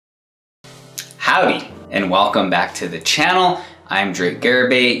Howdy, and welcome back to the channel. I'm Drake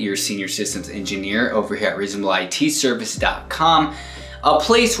Garibay, your Senior Systems Engineer over here at ReasonableITService.com, a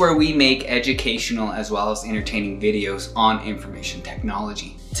place where we make educational as well as entertaining videos on information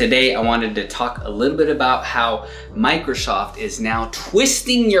technology. Today, I wanted to talk a little bit about how Microsoft is now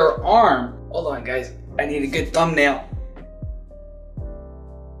twisting your arm. Hold on, guys, I need a good thumbnail.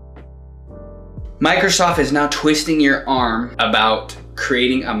 Microsoft is now twisting your arm about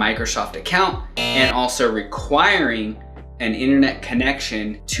creating a Microsoft account and also requiring an internet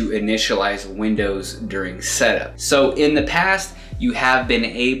connection to initialize Windows during setup. So in the past, you have been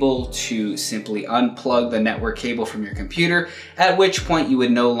able to simply unplug the network cable from your computer, at which point you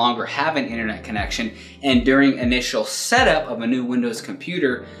would no longer have an internet connection. And during initial setup of a new Windows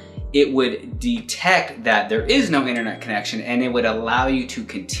computer, it would detect that there is no internet connection and it would allow you to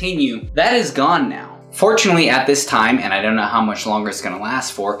continue. That is gone now. Fortunately at this time, and I don't know how much longer it's gonna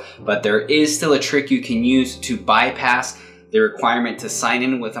last for, but there is still a trick you can use to bypass the requirement to sign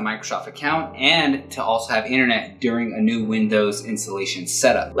in with a Microsoft account and to also have internet during a new Windows installation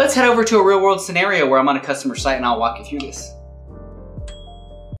setup. Let's head over to a real world scenario where I'm on a customer site and I'll walk you through this.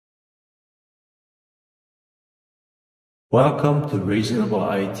 Welcome to Reasonable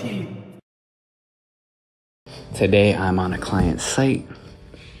IT. Today I'm on a client site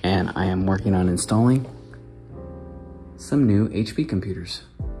and I am working on installing some new HP computers.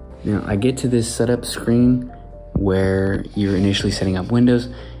 Now I get to this setup screen where you're initially setting up Windows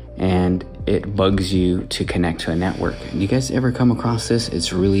and it bugs you to connect to a network. You guys ever come across this?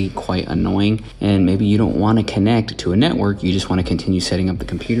 It's really quite annoying, and maybe you don't want to connect to a network, you just want to continue setting up the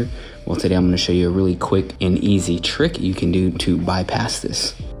computer. Well, today I'm going to show you a really quick and easy trick you can do to bypass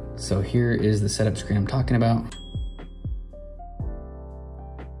this. So here is the setup screen I'm talking about.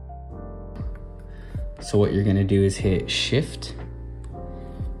 So what you're going to do is hit Shift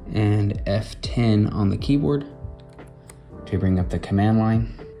and F10 on the keyboard to bring up the command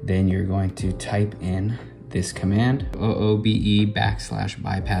line. Then you're going to type in this command,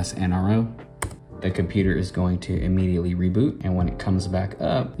 OOBE/bypassNRO. The computer is going to immediately reboot, and when it comes back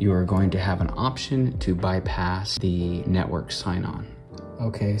up, you are going to have an option to bypass the network sign-on.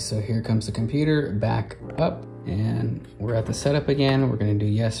 Okay, so here comes the computer back up, and we're at the setup again. We're gonna do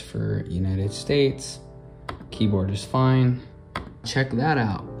yes for United States. Keyboard is fine. Check that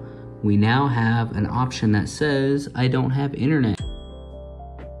out. We now have an option that says, I don't have internet.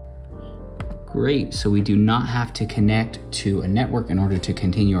 Great, so we do not have to connect to a network in order to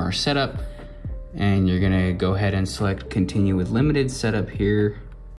continue our setup. And you're gonna go ahead and select continue with limited setup here.